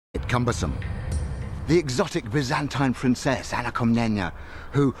cumbersome. The exotic Byzantine princess Anna Komnena,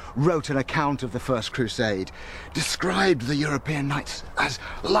 who wrote an account of the First Crusade, described the European knights as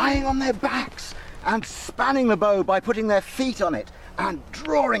lying on their backs and spanning the bow by putting their feet on it and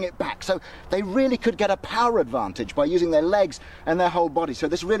drawing it back, so they really could get a power advantage by using their legs and their whole body. So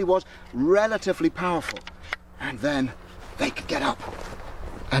this really was relatively powerful. And then they could get up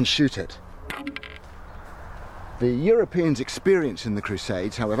and shoot it. The Europeans' experience in the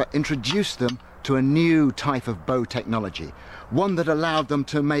Crusades, however, introduced them to a new type of bow technology, one that allowed them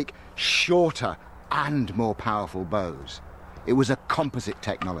to make shorter and more powerful bows. It was a composite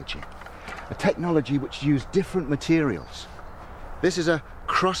technology, a technology which used different materials. This is a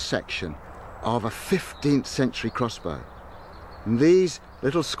cross-section of a 15th century crossbow. And these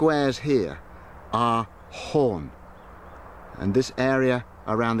little squares here are horn, and this area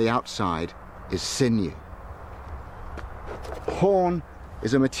around the outside is sinew. Horn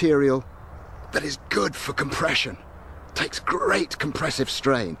is a material that is good for compression, takes great compressive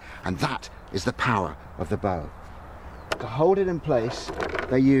strain, and that is the power of the bow. To hold it in place,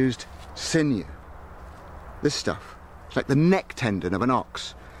 they used sinew. This stuff, it's like the neck tendon of an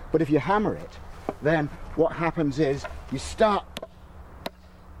ox. But if you hammer it, then what happens is you start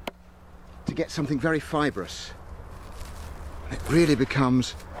to get something very fibrous. It really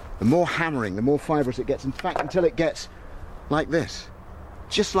becomes, the more hammering, the more fibrous it gets, in fact, until it gets like this.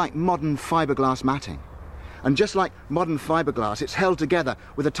 Just like modern fiberglass matting. And just like modern fiberglass, it's held together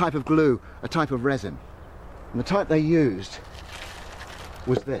with a type of glue, a type of resin. And the type they used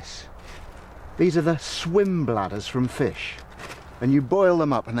was this. These are the swim bladders from fish. And you boil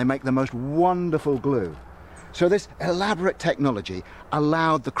them up and they make the most wonderful glue. So this elaborate technology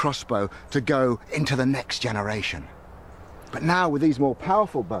allowed the crossbow to go into the next generation. But now with these more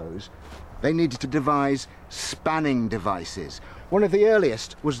powerful bows, they needed to devise spanning devices. One of the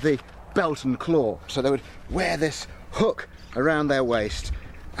earliest was the belt and claw. So they would wear this hook around their waist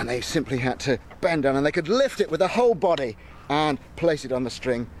and they simply had to bend down and they could lift it with the whole body and place it on the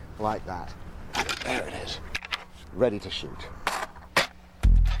string like that. And there it is, ready to shoot.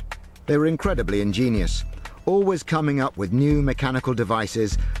 They were incredibly ingenious, always coming up with new mechanical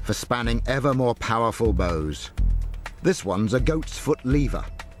devices for spanning ever more powerful bows. This one's a goat's foot lever.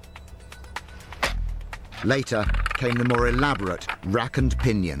 Later came the more elaborate rack and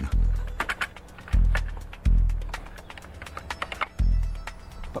pinion.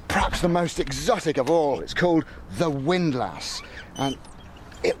 But perhaps the most exotic of all, it's called the windlass. And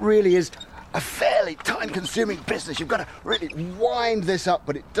it really is a fairly time-consuming business. You've got to really wind this up,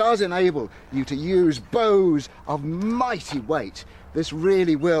 but it does enable you to use bows of mighty weight. This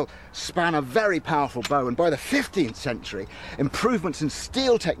really will span a very powerful bow, and by the 15th century, improvements in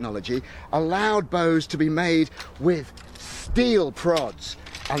steel technology allowed bows to be made with steel prods,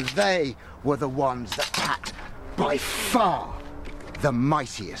 and they were the ones that packed by far the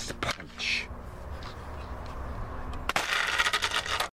mightiest